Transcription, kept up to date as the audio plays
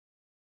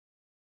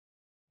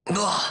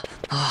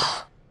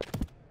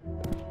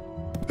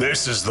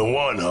This is the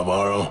one,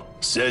 Amaro.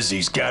 Says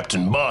he's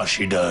Captain Bosch,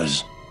 he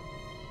does.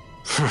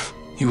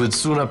 He would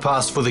sooner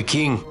pass for the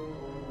king.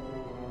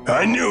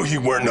 I knew he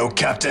weren't no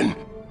captain.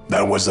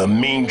 That was a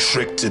mean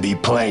trick to be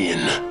playing.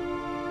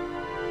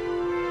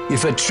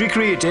 If a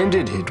trickery it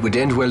ended, it would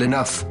end well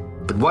enough.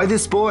 But why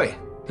this boy?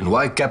 And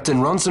why Captain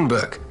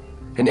Ronsenberg?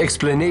 An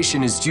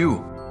explanation is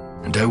due,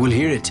 and I will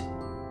hear it.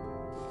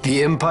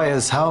 The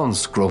Empire's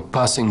hounds grow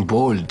passing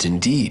bold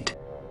indeed.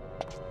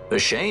 A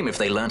shame if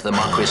they learnt the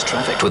Marquis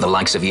trafficked with the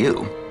likes of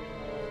you.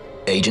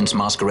 Agents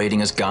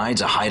masquerading as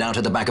guides, a hideout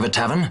at the back of a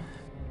tavern?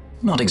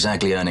 Not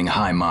exactly earning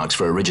high marks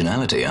for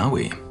originality, are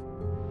we?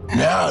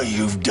 Now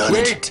you've done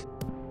it. Wait!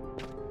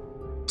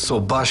 So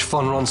Bosch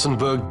von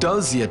Ronsenberg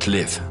does yet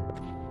live.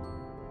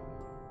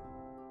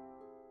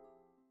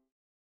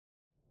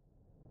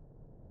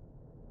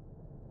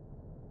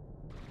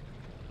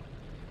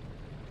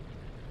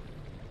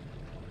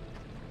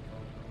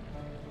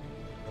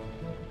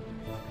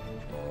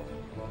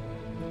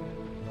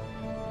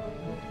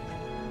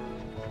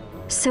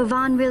 So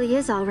Vaughn really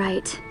is all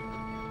right.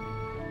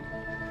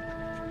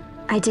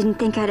 I didn't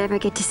think I'd ever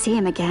get to see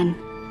him again.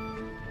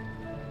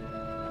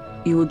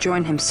 You will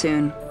join him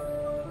soon.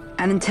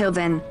 And until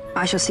then,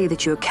 I shall see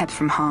that you are kept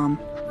from harm.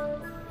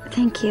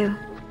 Thank you.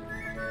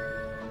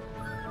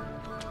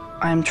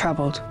 I am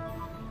troubled.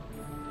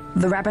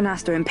 The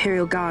Rabanastre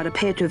Imperial Guard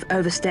appear to have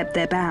overstepped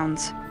their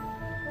bounds.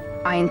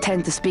 I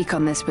intend to speak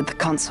on this with the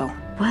Consul.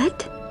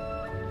 What?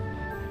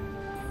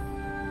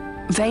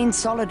 Vane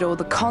Solidor,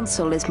 the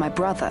Consul, is my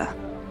brother.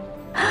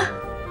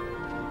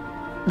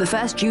 The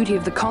first duty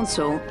of the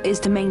Consul is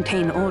to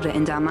maintain order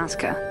in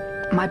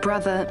Dalmasca. My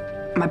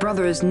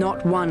brother is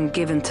not one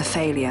given to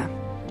failure.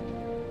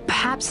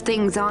 Perhaps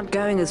things aren't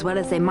going as well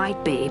as they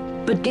might be,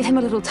 but give him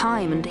a little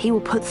time and he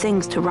will put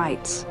things to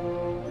rights.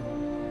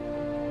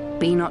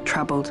 Be not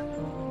troubled.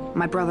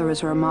 My brother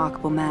is a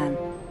remarkable man.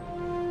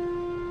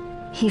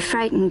 He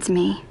frightens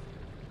me.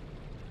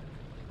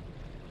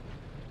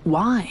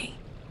 Why?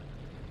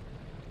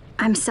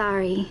 I'm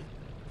sorry.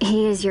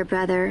 He is your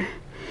brother.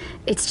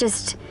 It's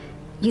just,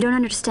 you don't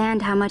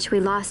understand how much we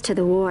lost to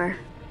the war.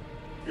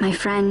 My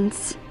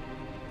friends,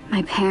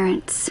 my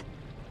parents.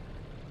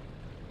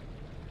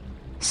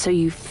 So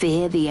you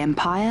fear the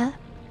Empire?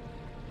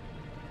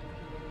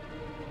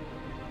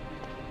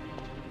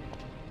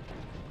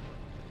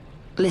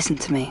 Listen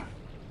to me.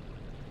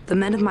 The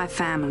men of my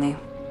family,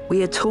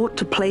 we are taught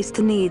to place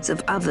the needs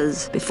of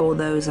others before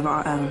those of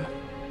our own.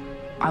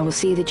 I will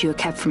see that you are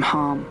kept from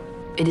harm.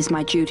 It is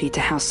my duty to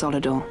House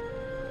Solidor.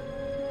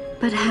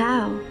 But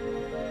how?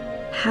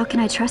 How can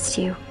I trust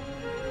you?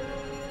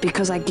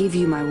 Because I give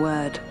you my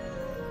word.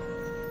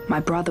 My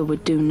brother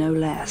would do no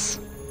less.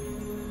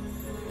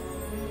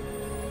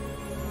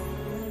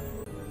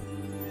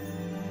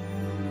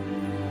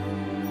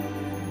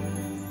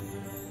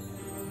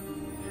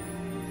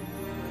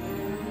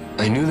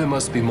 I knew there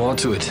must be more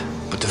to it,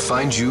 but to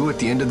find you at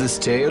the end of this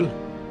tale?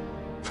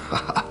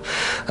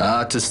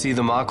 To see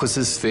the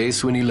Marquis's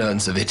face when he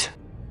learns of it.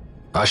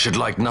 I should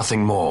like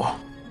nothing more.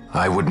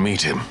 I would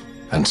meet him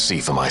and see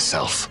for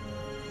myself.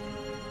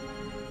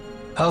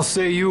 How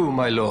say you,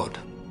 my lord?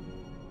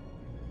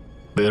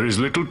 There is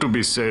little to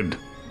be said.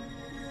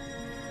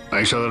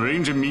 I shall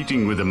arrange a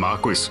meeting with the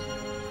Marquis.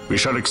 We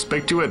shall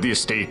expect you at the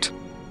estate.